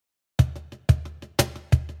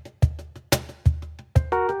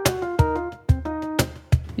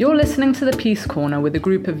You're listening to the Peace Corner with a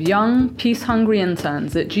group of young, peace-hungry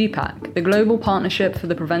interns at GPAC, the Global Partnership for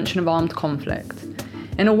the Prevention of Armed Conflict.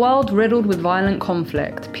 In a world riddled with violent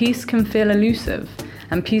conflict, peace can feel elusive,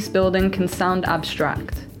 and peacebuilding can sound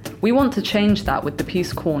abstract. We want to change that with the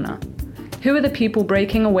Peace Corner. Who are the people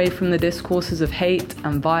breaking away from the discourses of hate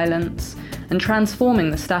and violence and transforming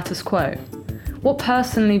the status quo? What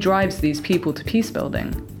personally drives these people to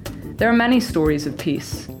peacebuilding? There are many stories of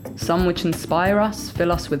peace, some which inspire us,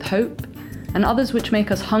 fill us with hope, and others which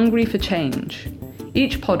make us hungry for change.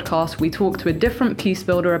 Each podcast, we talk to a different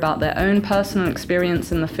peacebuilder about their own personal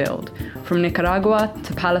experience in the field, from Nicaragua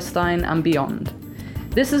to Palestine and beyond.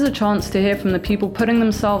 This is a chance to hear from the people putting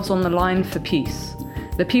themselves on the line for peace,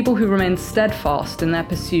 the people who remain steadfast in their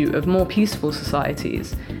pursuit of more peaceful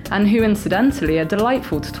societies, and who incidentally are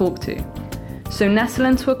delightful to talk to. So nestle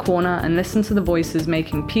into a corner and listen to the voices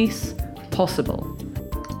making peace possible.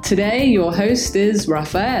 Today, your host is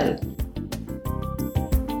Rafael.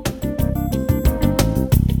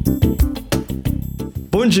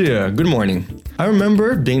 Bom dia, good morning. I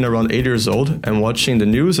remember being around 8 years old and watching the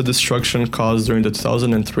news of destruction caused during the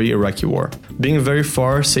 2003 Iraqi war. Being very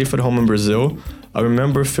far, safe at home in Brazil, I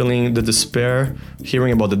remember feeling the despair,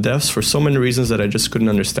 hearing about the deaths for so many reasons that I just couldn't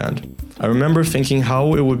understand. I remember thinking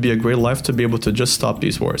how it would be a great life to be able to just stop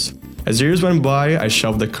these wars. As years went by, I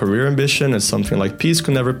shelved a career ambition as something like peace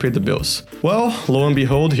could never pay the bills. Well, lo and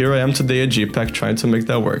behold, here I am today at GPAC trying to make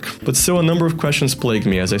that work. But still a number of questions plague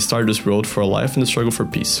me as I start this road for a life in the struggle for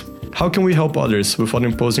peace. How can we help others without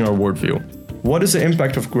imposing our worldview? What is the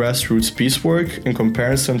impact of grassroots peace work in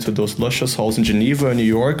comparison to those luscious halls in Geneva and New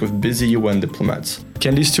York with busy UN diplomats?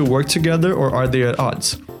 Can these two work together or are they at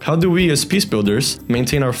odds? How do we as peace builders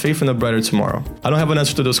maintain our faith in a brighter tomorrow? I don't have an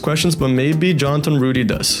answer to those questions, but maybe Jonathan Rudy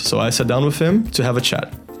does, so I sat down with him to have a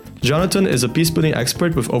chat. Jonathan is a peacebuilding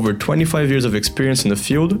expert with over 25 years of experience in the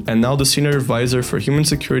field and now the Senior Advisor for Human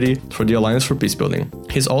Security for the Alliance for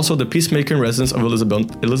Peacebuilding. He's also the Peacemaker in Residence of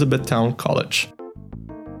Elizabethtown College.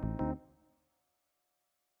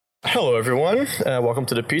 Hello everyone, welcome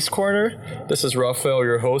to the Peace Corner. This is Rafael,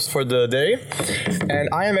 your host for the day. And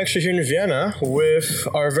I am actually here in Vienna with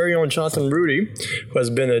our very own Jonathan Rudy, who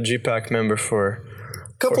has been a GPAC member for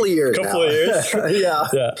couple of years.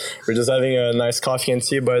 Yeah. We're just having a nice coffee and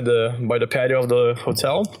tea by the patio of the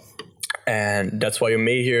hotel. And that's why you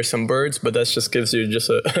may hear some birds, but that just gives you just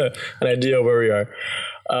an idea of where we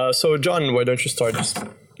are. So John, why don't you start just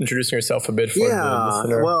introducing yourself a bit for the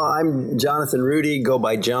listener? Well, I'm Jonathan Rudy, go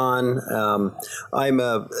by John. I'm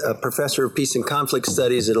a professor of peace and conflict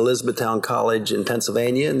studies at Elizabethtown College in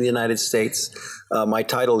Pennsylvania in the United States. My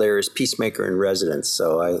title there is Peacemaker in Residence,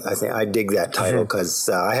 so I think I dig that title because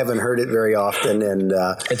I haven't heard it very often, and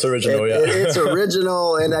it's original. It's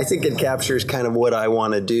original, and I think it captures kind of what I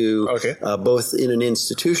want to do, both in an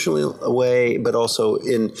institutional way, but also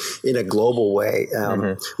in a global way,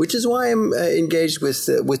 which is why I'm engaged with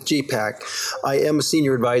GPAC. I am a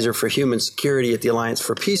senior advisor for human security at the Alliance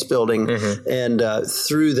for Peacebuilding, and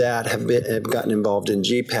through that have gotten involved in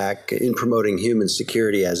GPAC in promoting human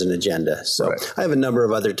security as an agenda. So I have a number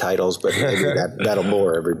of other titles, but maybe that'll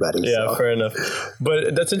bore everybody. Yeah, so. Fair enough.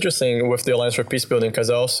 But that's interesting with the Alliance for Peacebuilding because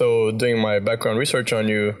I also doing my background research on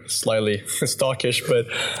you, slightly stalkish, but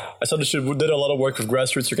I saw that you did a lot of work with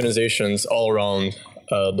grassroots organizations all around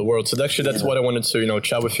the world. So actually that's what I wanted to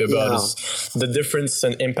chat with you about is the difference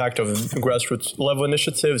and impact of grassroots level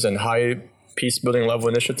initiatives and high peace building level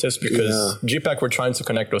initiatives, because GPAC, we're trying to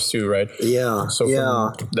connect those two, right? So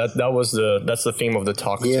that's the theme of the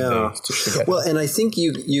talk today. Well, and I think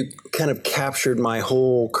you kind of captured my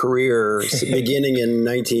whole career beginning in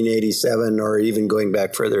 1987, or even going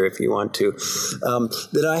back further if you want to,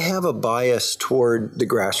 that I have a bias toward the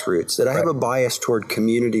grassroots, that I have a bias toward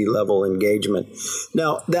community level engagement.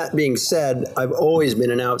 Now, that being said, I've always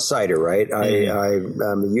been an outsider, right? I'm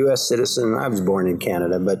a U.S. citizen. I was born in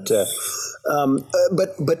Canada, but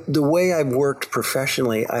the way I've worked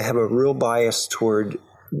professionally, I have a real bias toward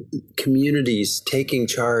communities taking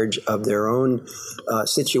charge of their own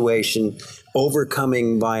situation,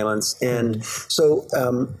 overcoming violence. And so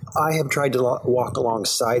I have tried to walk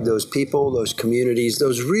alongside those people, those communities,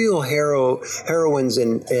 those real heroines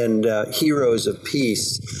and heroes of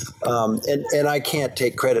peace. And I can't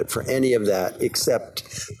take credit for any of that except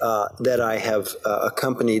that I have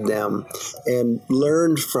accompanied them and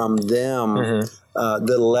learned from them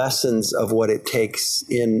the lessons of what it takes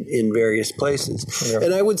in various places.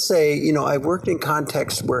 And I would say, I've worked in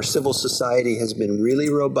contexts where civil society has been really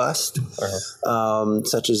robust,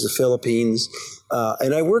 such as the Philippines.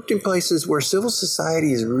 And I worked in places where civil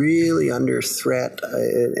society is really under threat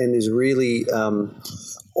and is really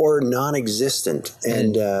or non-existent.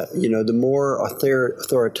 And, the more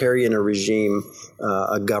authoritarian a regime,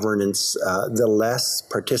 a governance, the less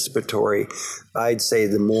participatory, I'd say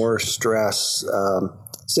the more stress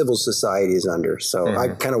civil society is under. So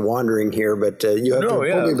I'm kind of wandering here, but you have to pull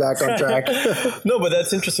me back on track. No, but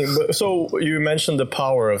that's interesting. So you mentioned the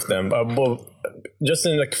power of them. Well, just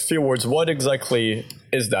in like a few words, what exactly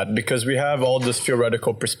is that? Because we have all these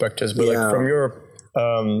theoretical perspectives, but like from your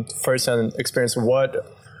first-hand experience, what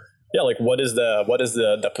is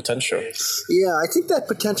the potential? Yeah, I think that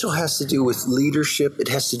potential has to do with leadership. It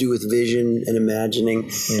has to do with vision and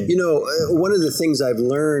imagining. One of the things I've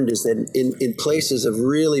learned is that in places of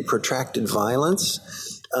really protracted violence,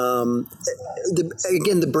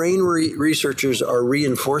 the brain researchers are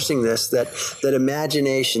reinforcing this, that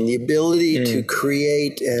imagination, the ability to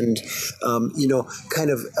create and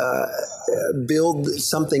build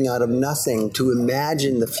something out of nothing, to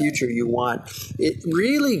imagine the future you want, it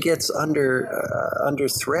really gets under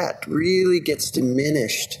threat, really gets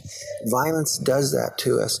diminished. Violence does that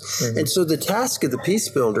to us. And so the task of the peace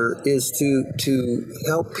builder is to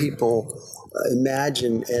help people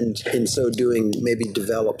imagine, and in so doing, maybe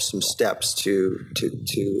develop some steps to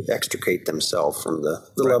extricate themselves from the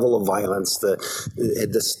level of violence, the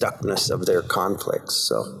stuckness of their conflicts.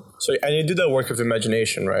 So and you do that work of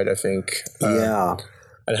imagination, right? I think. Yeah.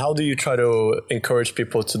 And how do you try to encourage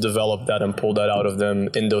people to develop that and pull that out of them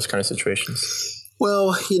in those kind of situations?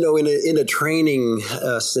 Well, in a training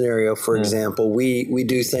scenario, for example, we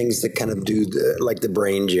do things that kind of do like the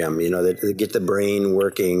brain gym, that get the brain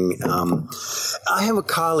working. I have a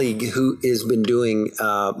colleague who has been doing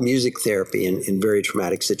music therapy in very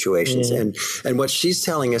traumatic situations, and what she's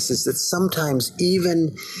telling us is that sometimes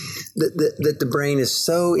even that the brain is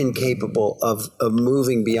so incapable of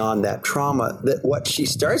moving beyond that trauma that what she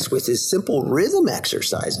starts with is simple rhythm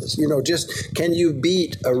exercises. Just can you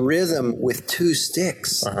beat a rhythm with 2 sticks?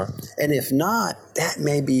 And if not, that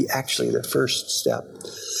may be actually the first step.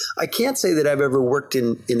 I can't say that I've ever worked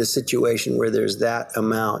in a situation where there's that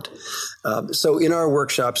amount. So in our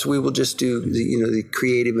workshops, we will just do the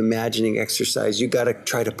creative imagining exercise. You got to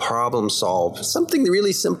try to problem solve something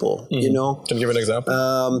really simple. Can you give an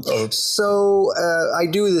example? So I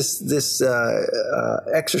do this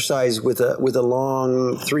exercise with a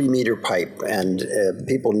long 3-meter pipe, and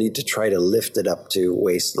people need to try to lift it up to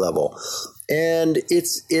waist level. And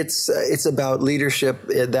it's about leadership.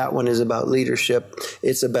 That one is about leadership.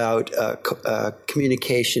 It's about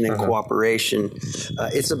communication and cooperation.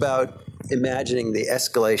 It's about imagining the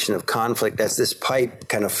escalation of conflict as this pipe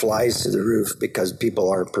kind of flies to the roof because people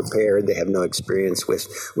aren't prepared. They have no experience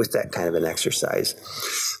with that kind of an exercise.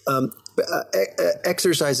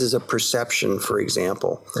 Exercises of perception, for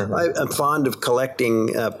example. I'm fond of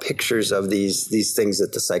collecting pictures of these things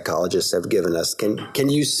that the psychologists have given us. Can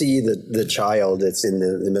you see the child that's in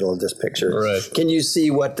the middle of this picture? Right. Can you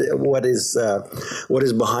see what is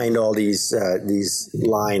behind all these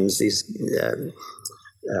lines, these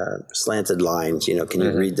slanted lines? Can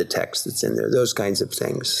you read the text that's in there? Those kinds of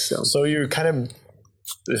things. So you're kind of,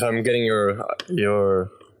 if I'm getting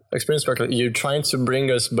your experience correctly, you're trying to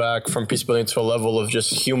bring us back from peacebuilding to a level of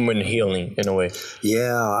just human healing in a way.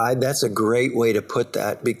 Yeah, that's a great way to put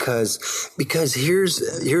that, because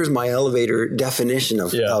here's my elevator definition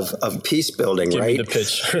of peacebuilding. Give right? me the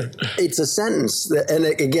pitch. It's a sentence and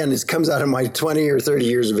again, it comes out of my 20 or 30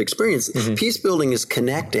 years of experience. Peacebuilding is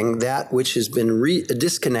connecting that which has been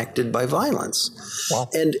disconnected by violence. Wow.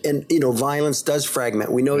 And violence does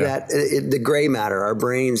fragment. We know that the gray matter, our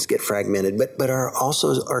brains get fragmented, but our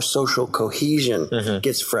social cohesion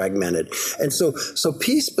gets fragmented. And so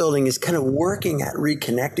peace building is kind of working at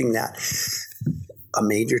reconnecting that. A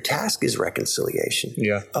major task is reconciliation.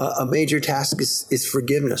 Yeah. A major task is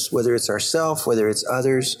forgiveness, whether it's ourselves, whether it's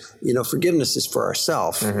others. Forgiveness is for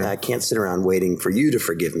ourselves. I can't sit around waiting for you to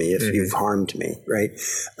forgive me if you've harmed me, right?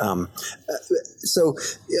 A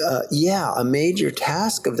major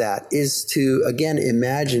task of that is to, again,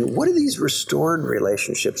 imagine what do these restored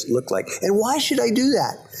relationships look like? And why should I do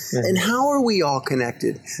that? And how are we all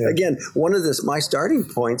connected? Again, one of my starting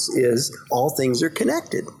points is all things are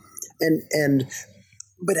connected.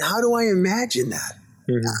 But how do I imagine that?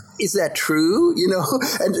 Is that true?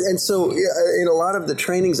 And so in a lot of the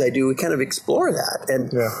trainings I do, we kind of explore that.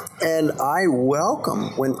 And I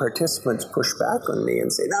welcome when participants push back on me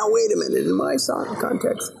and say, now, wait a minute, in my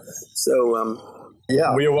context. So,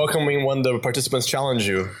 We are welcoming when the participants challenge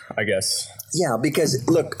you, I guess. Yeah, because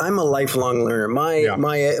look, I'm a lifelong learner.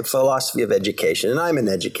 My philosophy of education, and I'm an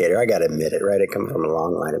educator, I got to admit it, right? I come from a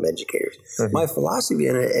long line of educators. My philosophy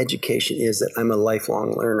in education is that I'm a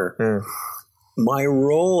lifelong learner. my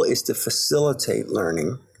role is to facilitate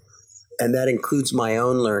learning. And that includes my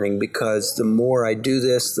own learning, because the more I do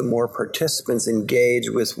this, the more participants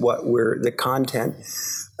engage with the content,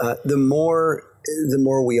 the more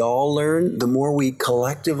we all learn, the more we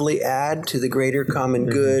collectively add to the greater common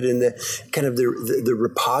good, and the kind of the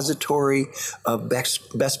repository of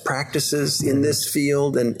best practices in this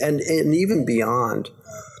field and even beyond.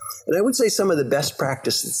 And I would say some of the best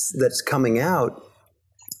practices that's coming out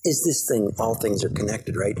is this thing, all things are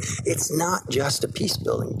connected, right? It's not just a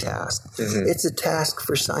peace-building task. It's a task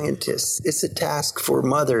for scientists. It's a task for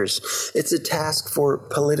mothers. It's a task for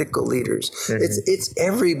political leaders. It's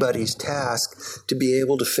everybody's task to be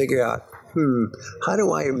able to figure out, how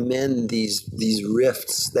do I amend these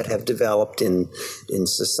rifts that have developed in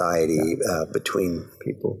society between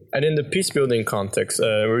people? And in the peace-building context,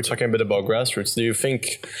 we were talking a bit about grassroots. Do you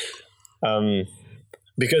think...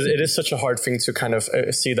 because it is such a hard thing to kind of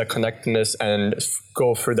see that connectedness and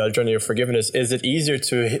go through that journey of forgiveness. Is it easier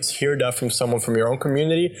to hear that from someone from your own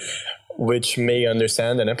community, which may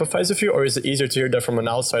understand and empathize with you, or is it easier to hear that from an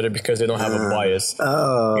outsider because they don't have a bias?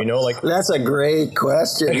 That's a great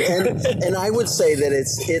question, and I would say that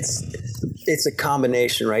it's a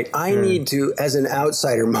combination, right? I need to, as an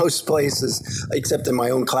outsider, most places, except in my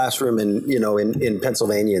own classroom in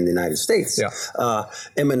Pennsylvania in the United States,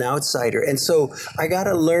 am an outsider. And so I got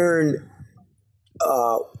to learn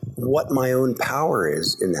what my own power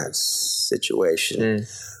is in that situation,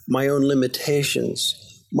 my own limitations,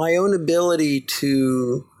 my own ability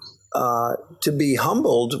to be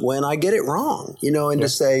humbled when I get it wrong, and to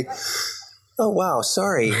say, oh, wow,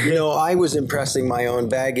 sorry. I was impressing my own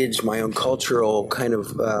baggage, my own cultural kind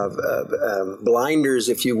of blinders,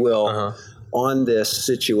 if you will, on this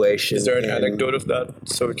situation. Is there an anecdote of that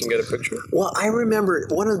so we can get a picture? Well, I remember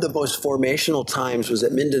one of the most formational times was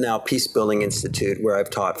at Mindanao Peacebuilding Institute, where I've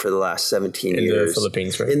taught for the last 17 years. In the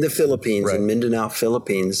Philippines, right? In the Philippines, right. In Mindanao,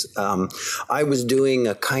 Philippines. I was doing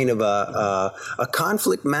a kind of a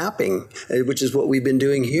conflict mapping, which is what we've been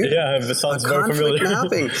doing here. Yeah, it sounds very familiar.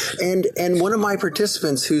 Conflict mapping. And one of my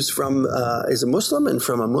participants, who's is a Muslim and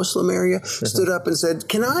from a Muslim area, stood up and said,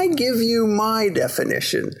 "Can I give you my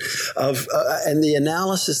definition of and the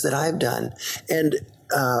analysis that I've done?" And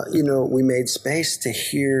we made space to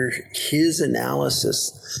hear his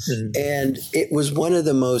analysis. And it was one of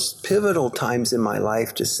the most pivotal times in my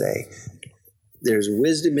life to say, there's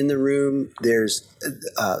wisdom in the room, there's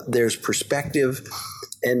perspective,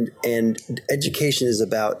 and education is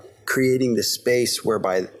about creating the space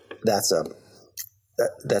whereby that's a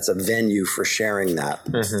venue for sharing that.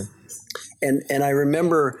 And I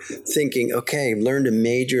remember thinking, okay, I've learned a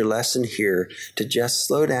major lesson here to just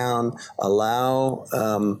slow down, allow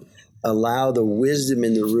the wisdom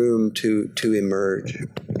in the room to emerge.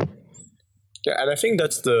 Yeah, and I think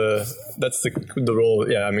that's the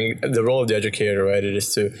role. Yeah, I mean, the role of the educator, right? It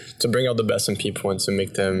is to bring out the best in people and to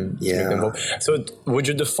make them. So, would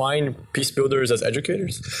you define peace builders as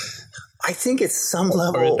educators? I think at some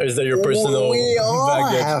level, or is that your personal? We all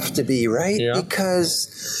baggage? Have to be, right? Yeah. Because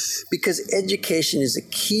education is a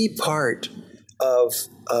key part of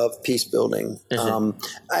peace building, and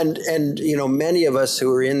many of us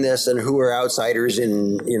who are in this and who are outsiders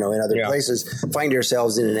in other places find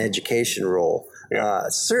ourselves in an education role.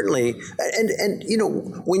 Certainly, and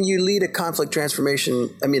when you lead a conflict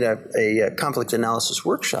transformation, a conflict analysis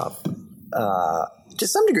workshop. To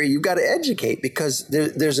some degree, you've got to educate, because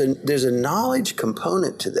there's a knowledge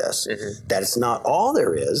component to this that it's not all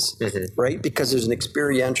there is, right? Because there's an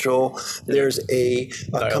experiential, there's a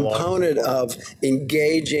component of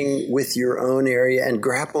engaging with your own area and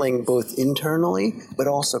grappling both internally but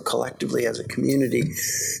also collectively as a community.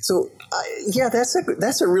 So,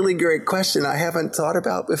 that's a really great question I haven't thought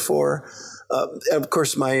about before. Of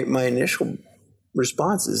course, my initial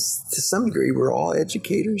response is, to some degree, we're all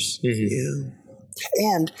educators. Yeah.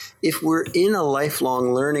 And if we're in a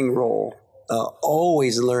lifelong learning role,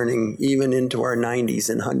 always learning, even into our 90s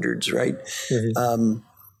and 100s, right?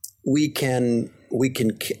 We can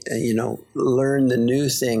learn the new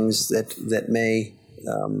things that may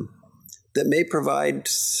provide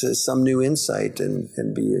some new insight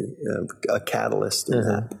and be a catalyst in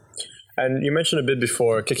that. And you mentioned a bit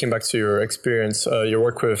before, kicking back to your experience, your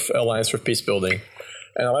work with Alliance for Peacebuilding.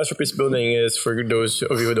 And Alliance for Peacebuilding is, for those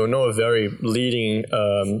of you who don't know, a very leading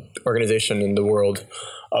organization in the world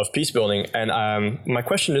peace building. And my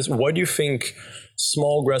question is, what do you think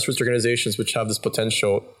small grassroots organizations which have this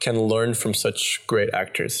potential can learn from such great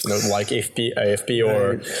actors, like AFP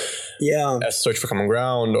or Search for Common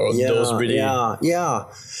Ground, or those really...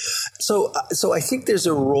 So I think there's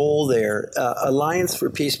a role there. Alliance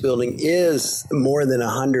for Peacebuilding is more than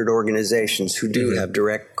 100 organizations who do have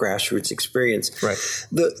direct grassroots experience. Right.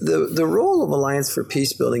 The role of Alliance for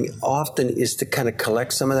Peacebuilding often is to kind of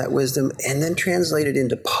collect some of that wisdom and then translate it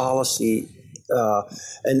into policy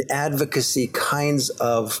and advocacy kinds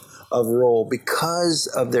of role, because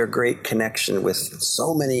of their great connection with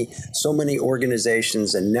so many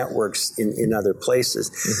organizations and networks in other places.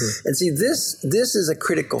 And see, this is a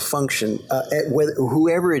critical function.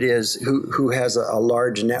 Whoever it is who has a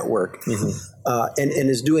large network and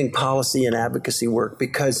is doing policy and advocacy work,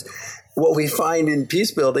 because what we find in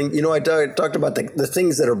peace building, I talked about the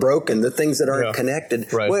things that are broken, the things that aren't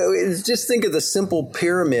connected. Right. Well, just think of the simple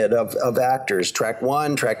pyramid of actors: track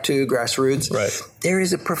 1, track 2, grassroots. Right. There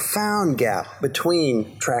is a profound gap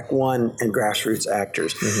between track 1 and grassroots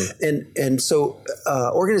actors. And so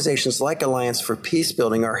organizations like Alliance for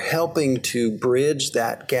Peacebuilding are helping to bridge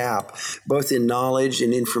that gap, both in knowledge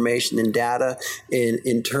and information and data,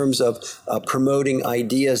 in terms of promoting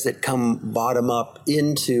ideas that come bottom up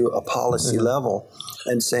into a policy level,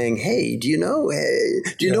 and saying, hey, do you know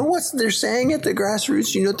what they're saying at the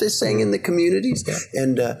grassroots? Do you know what they're saying in the communities?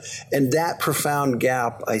 And that profound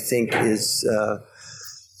gap, I think, is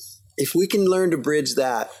if we can learn to bridge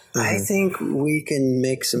that, I think we can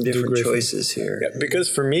make some different choices here. Yeah, because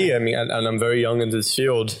for me, and I'm very young in this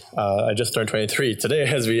field. I just turned 23 today,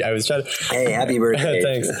 I was chatting. Hey, happy birthday!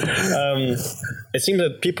 Thanks. It seems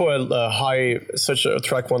that people at such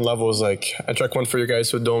track 1 levels, like at track 1 for you guys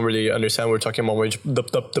who don't really understand, we're talking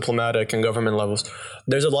about diplomatic and government levels.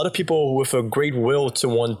 There's a lot of people with a great will to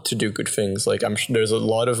want to do good things. Like I'm sure there's a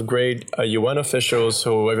lot of great UN officials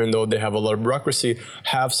who, even though they have a lot of bureaucracy,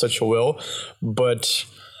 have such a will, but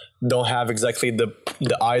don't have exactly the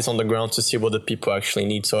eyes on the ground to see what the people actually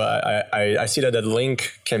need. So I see that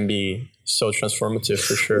link can be so transformative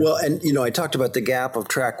for sure. Well, and I talked about the gap of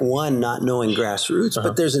track 1 not knowing grassroots,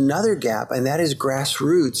 but there's another gap, and that is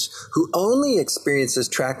grassroots who only experiences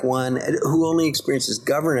track 1, who only experiences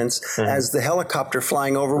governance as the helicopter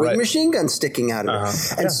flying over with machine guns sticking out of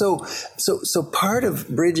it. And so part of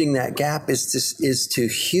bridging that gap is to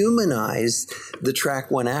humanize the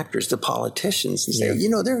track 1 actors, the politicians, and say,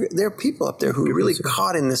 there are people up there who are really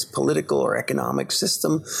caught in this political or economic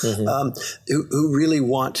system, who really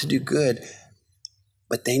want to do good.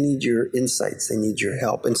 But they need your insights. They need your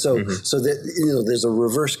help, and so that there's a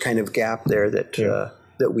reverse kind of gap there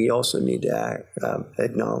that we also need to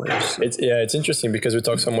acknowledge. It's interesting because we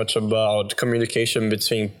talk so much about communication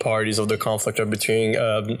between parties of the conflict, or between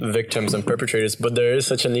victims and perpetrators, but there is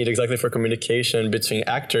such a need exactly for communication between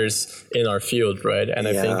actors in our field, right? And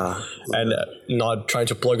I think, and not trying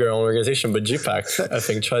to plug our own organization, but GPAC, I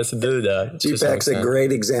think, tries to do that. GPAC's a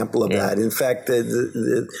great example of that. In fact,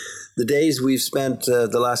 the days we've spent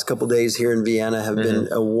the last couple of days here in Vienna have been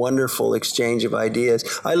a wonderful exchange of ideas.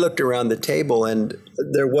 I looked around the table and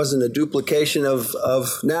there wasn't a duplication of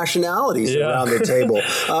nationalities around the table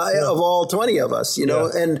of all 20 of us,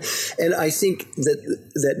 and I think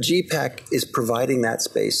that GPAC is providing that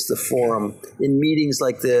space, the forum, in meetings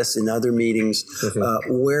like this, in other meetings,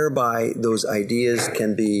 whereby those ideas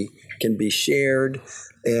can be shared.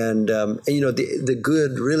 And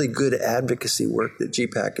the really good advocacy work that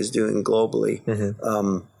GPAC is doing globally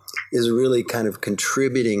is really kind of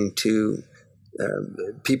contributing to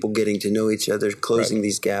people getting to know each other, closing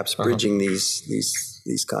these gaps, bridging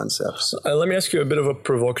these concepts. Let me ask you a bit of a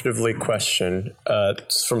provocatively question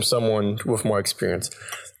from someone with more experience.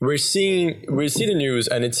 We see the news,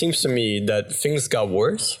 and it seems to me that things got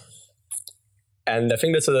worse. And I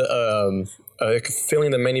think that's a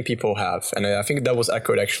feeling that many people have, and I think that was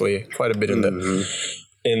echoed actually quite a bit in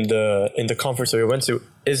the conference that we went to.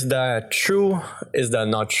 Is that true? Is that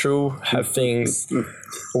not true? Have things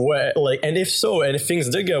and if so, and if things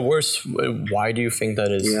did get worse, why do you think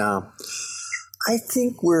that is? Yeah, I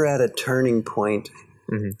think we're at a turning point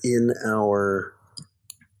in our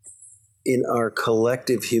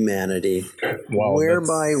collective humanity,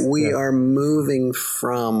 whereby we are moving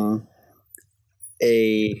from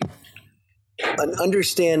an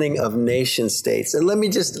understanding of nation states. And let me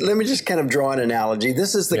just kind of draw an analogy.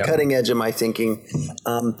 This is the cutting edge of my thinking,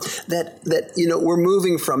 that we're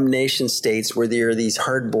moving from nation states where there are these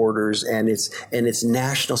hard borders and it's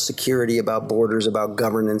national security about borders, about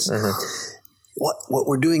governance. What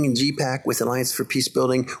we're doing in GPAC with Alliance for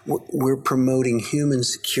Peacebuilding, we're promoting human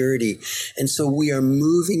security. And so we are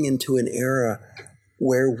moving into an era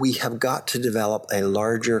where we have got to develop a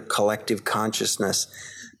larger collective consciousness,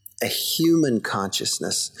 a human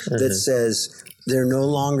consciousness that says there are no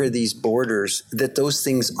longer these borders, that those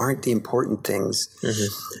things aren't the important things.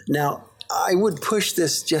 Now, I would push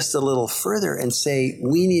this just a little further and say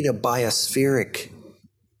we need a biospheric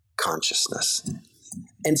consciousness.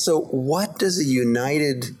 And so what does a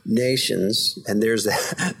United Nations, and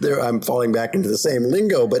I'm falling back into the same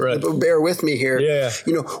lingo, but bear with me here.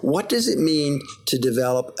 You know, what does it mean to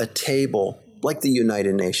develop a table like the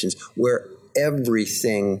United Nations where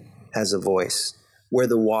everything has a voice, where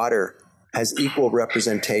the water has equal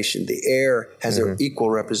representation, the air has an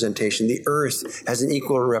equal representation, the earth has an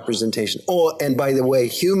equal representation. Oh, and by the way,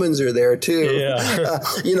 humans are there too.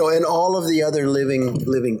 You know, and all of the other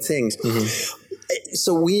living things.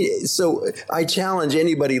 So I challenge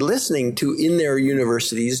anybody listening to, in their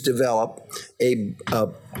universities, develop a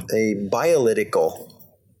biopolitical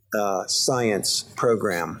science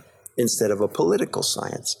program instead of a political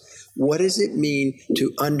science. What does it mean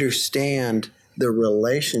to understand the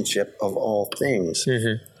relationship of all things?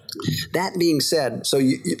 That being said, so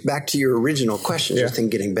back to your original question, I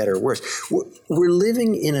think getting better or worse. We're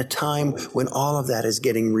living in a time when all of that is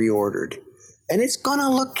getting reordered. And it's going to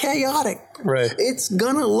look chaotic. It's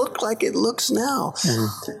going to look like it looks now.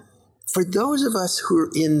 For those of us who are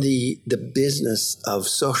in the business of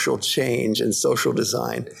social change and social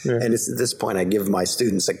design, and it's at this point I give my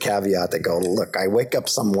students a caveat. They go, look, I wake up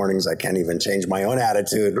some mornings, I can't even change my own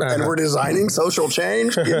attitude, and we're designing social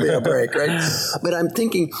change? Give me a break, right? But I'm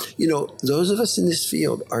thinking, you know, those of us in this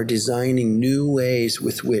field are designing new ways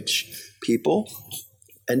with which people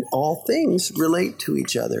and all things relate to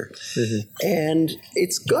each other. And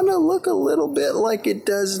it's going to look a little bit like it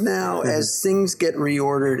does now as things get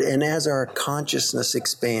reordered and as our consciousness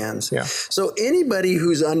expands. So anybody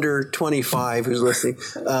who's under 25 who's listening,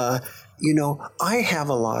 you know, I have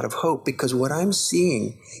a lot of hope, because what I'm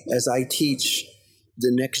seeing as I teach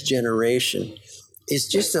the next generation is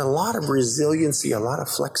just a lot of resiliency, a lot of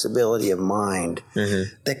flexibility of mind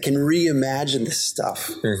that can reimagine this stuff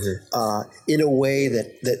in a way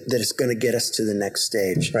that is going to get us to the next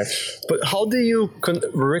stage. But how do you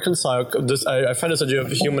reconcile this? I find this idea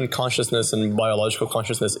of human consciousness and biological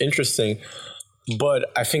consciousness interesting, but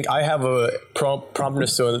I think I have a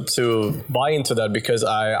promptness to buy into that because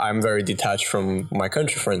I'm very detached from my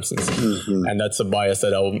country, for instance, and that's a bias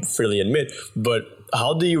that I'll freely admit. But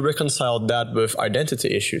how do you reconcile that with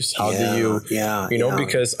identity issues? How do you, you know,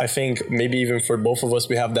 because I think maybe even for both of us,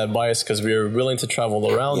 we have that bias because we're willing to travel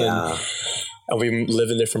around and we live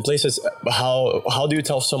in different places. How do you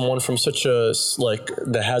tell someone from such a, like,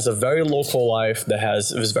 that has a very local life, that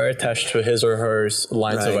is very attached to his or her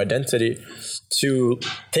lines of identity, to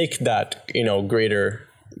take that, you know, greater,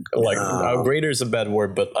 like greater is a bad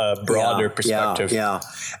word, but a broader perspective?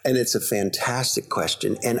 And it's a fantastic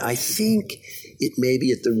question. And I think it may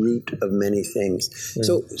be at the root of many things.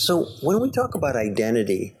 So when we talk about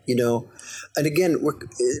identity, you know, and again,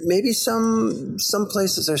 maybe some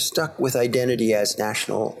places are stuck with identity as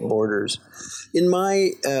national borders. In my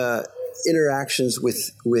interactions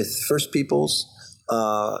with First Peoples,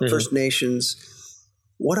 First Nations,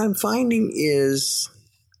 what I'm finding is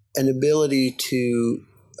an ability to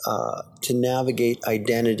navigate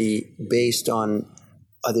identity based on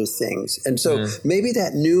other things. And so maybe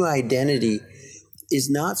that new identity is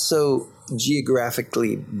not so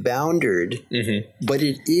geographically bounded, but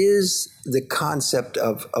it is the concept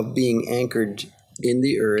of being anchored in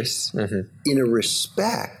the earth in a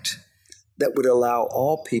respect that would allow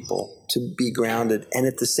all people to be grounded and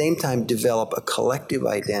at the same time develop a collective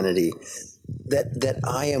identity that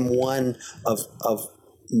I am one of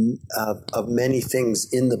many things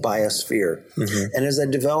in the biosphere. And as I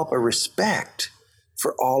develop a respect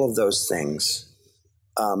for all of those things,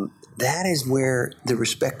 that is where the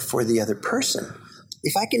respect for the other person.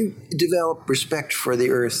 If I can develop respect for the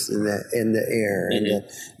earth and the air and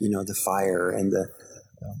the fire and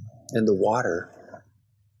the water,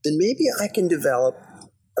 then maybe I can develop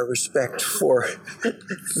a respect for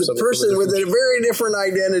the person with a very different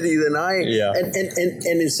identity than I.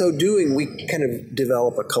 And in so doing, we kind of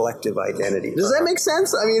develop a collective identity. Does that make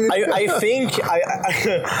sense? I mean, I think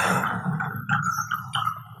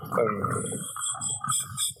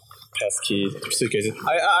pesky suitcases.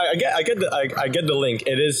 I get the link.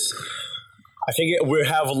 It is. I think we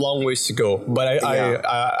have a long ways to go, but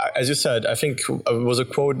I as you said, I think it was a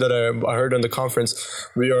quote that I heard on the conference.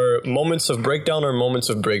 We are moments of breakdown or moments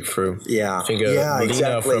of breakthrough. I think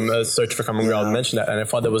Lena from Search for Common Ground mentioned that, and I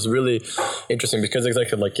thought that was really interesting because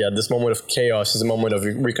exactly like this moment of chaos is a moment of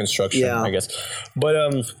reconstruction, I guess. But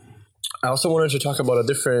I also wanted to talk about a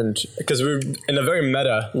different, because we're in a very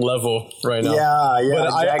meta level right now.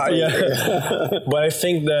 Exactly. But I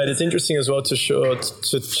think that it's interesting as well to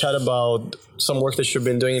chat about some work that you've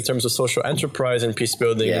been doing in terms of social enterprise and peace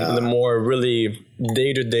building, and the more really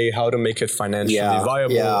day-to-day how to make it financially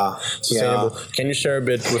viable, sustainable. Can you share a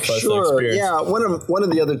bit with us the experience? Yeah, one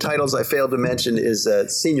of the other titles I failed to mention is a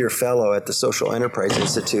senior fellow at the Social Enterprise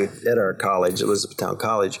Institute at our college, Elizabethtown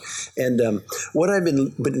College. And what I've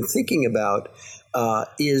been thinking about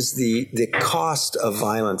is the cost of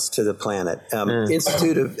violence to the planet.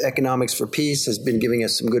 Institute of Economics for Peace has been giving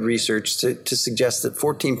us some good research to suggest that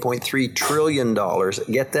 $14.3 trillion,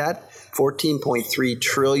 get that? $14.3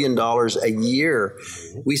 trillion a year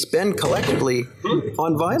we spend collectively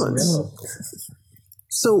on violence.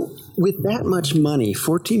 So with that much money,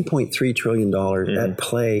 $14.3 trillion at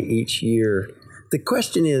play each year, the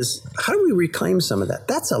question is, how do we reclaim some of that?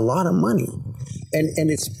 That's a lot of money.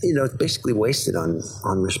 And it's, it's basically wasted on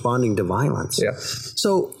responding to violence. Yeah.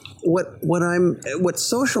 So what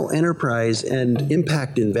social enterprise and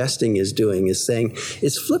impact investing is doing is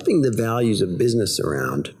it's flipping the values of business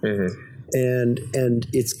around. And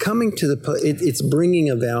it's coming to it's bringing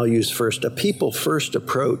a values first, a people first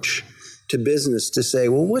approach to business to say,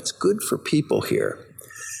 well, what's good for people here?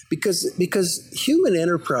 Because human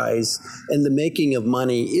enterprise and the making of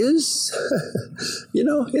money is,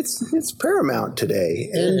 it's paramount today.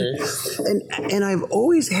 And I've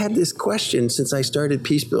always had this question since I started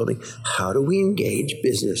peace building: how do we engage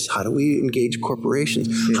business? How do we engage corporations?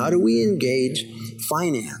 How do we engage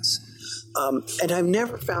finance? And I've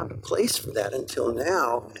never found a place for that until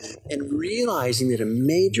now, and realizing that a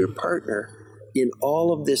major partner in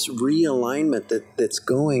all of this realignment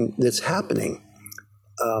that's happening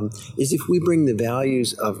is if we bring the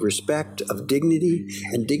values of respect, of dignity,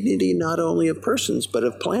 and dignity not only of persons but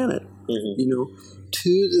of planet,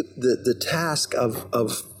 to the task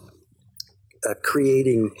of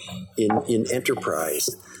creating in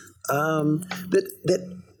enterprise,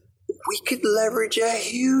 that we could leverage a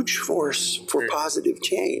huge force for positive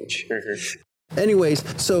change. Anyways,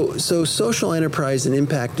 so social enterprise and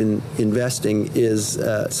impact in investing is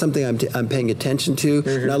something I'm paying attention to.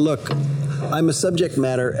 Now, look, I'm a subject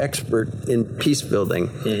matter expert in peace building,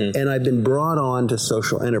 and I've been brought on to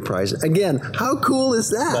social enterprise. Again, how cool is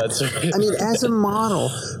that? That's right. I mean, as a model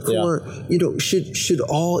for, should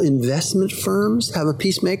all investment firms have a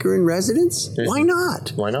peacemaker in residence? Why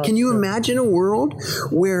not? Why not? Can you imagine a world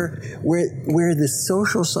where the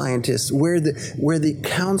social scientists, where the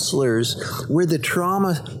counselors, where the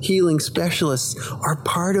trauma healing specialists are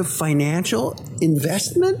part of financial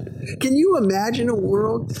investment? Can you imagine a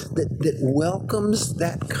world that welcomes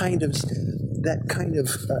that kind of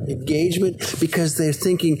engagement, because they're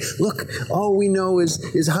thinking, look, all we know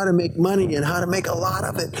is how to make money and how to make a lot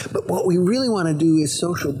of it, but what we really want to do is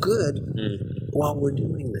social good while we're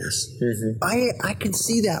doing this. I can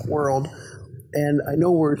see that world, and I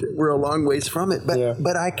know we're a long ways from it,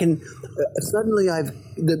 but I can suddenly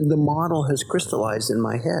the model has crystallized in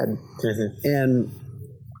my head, and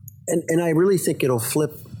I really think it'll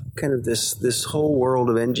flip kind of this whole world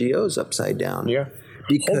of NGOs upside down. Yeah.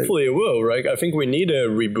 Hopefully it will, right? I think we need a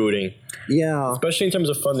rebooting. Yeah. Especially in terms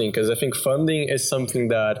of funding, because I think funding is something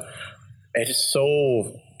that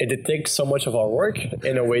it takes so much of our work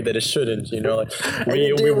in a way that it shouldn't, we work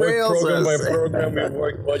program by program, we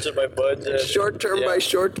work budget by budget. Short term by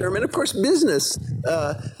short term. And of course, business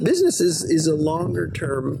is a longer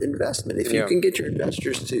term investment. If you can get your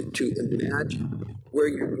investors to imagine where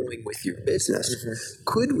you're going with your business,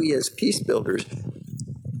 could we as peace builders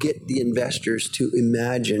get the investors to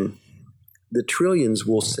imagine the trillions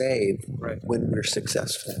we'll save when we're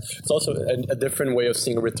successful? It's also a different way of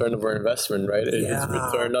seeing a return over investment, right? It's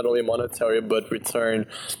return not only monetary, but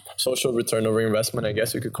social return over investment, I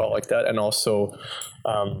guess you could call it like that. And also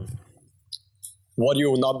what you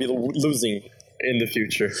will not be losing in the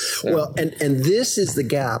future. Well, and this is the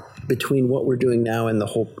gap between what we're doing now in the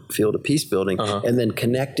whole field of peace building and then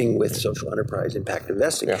connecting with social enterprise impact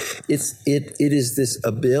investing. It is this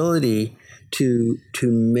ability to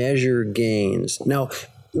measure gains. Now,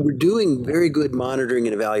 we're doing very good monitoring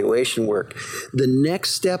and evaluation work. The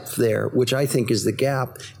next step there, which I think is the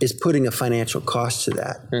gap, is putting a financial cost to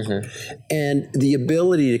that. And the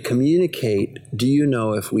ability to communicate, do you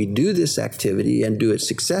know if we do this activity and do it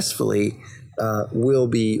successfully, will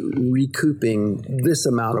be recouping this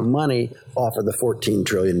amount of money off of the $14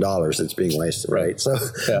 trillion that's being wasted, right? So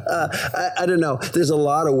I don't know. There's a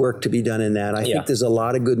lot of work to be done in that. I think there's a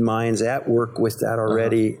lot of good minds at work with that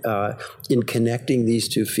already in connecting these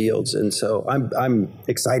two fields. And so I'm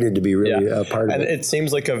excited to be really a part of it. And it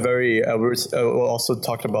seems like a very, we also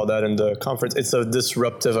talked about that in the conference, it's a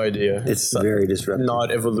disruptive idea. It's very disruptive.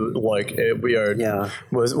 Not we are,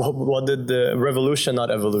 what did the revolution,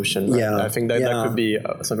 not evolution, right? Yeah. I think that could be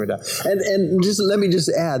something like that. And just let me just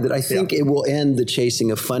add that I think it will end the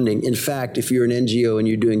chasing of funding. In fact, if you're an NGO and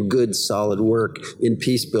you're doing good, solid work in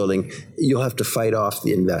peace building, you'll have to fight off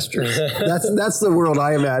the investors. That's the world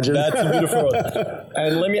I imagine. That's a beautiful world.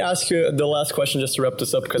 And let me ask you the last question just to wrap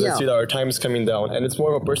this up, because I see that our time is coming down, and it's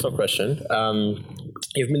more of a personal question.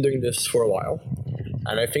 You've been doing this for a while,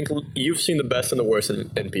 and I think you've seen the best and the worst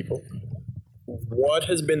in people. What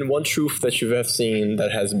has been one truth that you have seen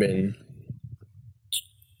that has been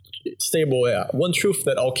stable? One truth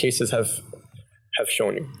that all cases have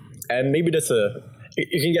shown you, and maybe that's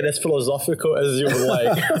you can get as philosophical as you would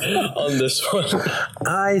like on this one.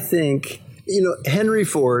 I think Henry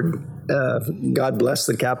Ford, God bless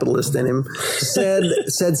the capitalist in him,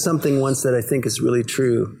 said something once that I think is really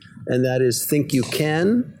true, and that is, think you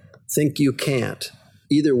can, think you can't.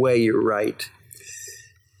 Either way, you're right.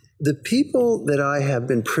 The people that I have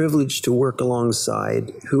been privileged to work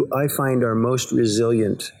alongside, who I find are most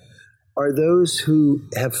resilient, are those who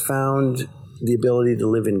have found the ability to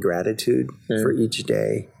live in gratitude for each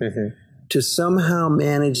day, to somehow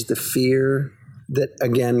manage the fear that,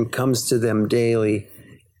 again, comes to them daily,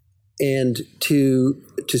 and to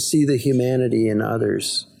see the humanity in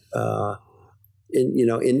others, and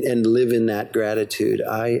live in that gratitude.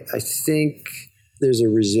 I think there's a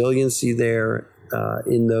resiliency there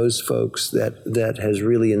in those folks that has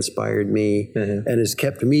really inspired me and has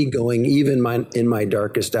kept me going even in my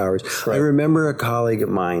darkest hours. Right. I remember a colleague of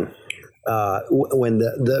mine when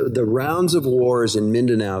the rounds of wars in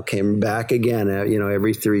Mindanao came back again,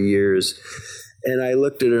 every 3 years. And I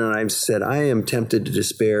looked at her and I said, I am tempted to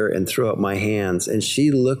despair and throw up my hands. And she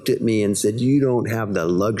looked at me and said, you don't have the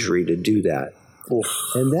luxury to do that. Oof.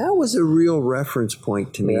 And that was a real reference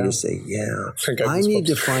point to me to say, I need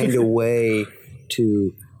to find a way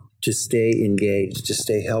to stay engaged, to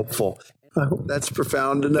stay helpful. I hope that's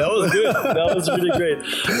profound enough. That was good. That was really great.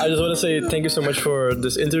 I just want to say thank you so much for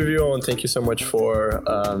this interview, and thank you so much for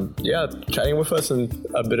chatting with us and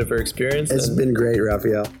a bit of your experience. It's been great,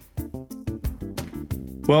 Raphael.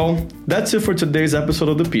 Well, that's it for today's episode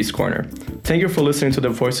of the Peace Corner. Thank you for listening to the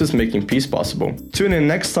voices making peace possible. Tune in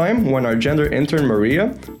next time when our gender intern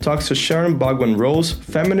Maria talks to Sharon Bogwan-Rose,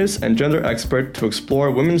 feminist and gender expert, to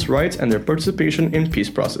explore women's rights and their participation in peace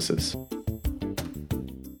processes.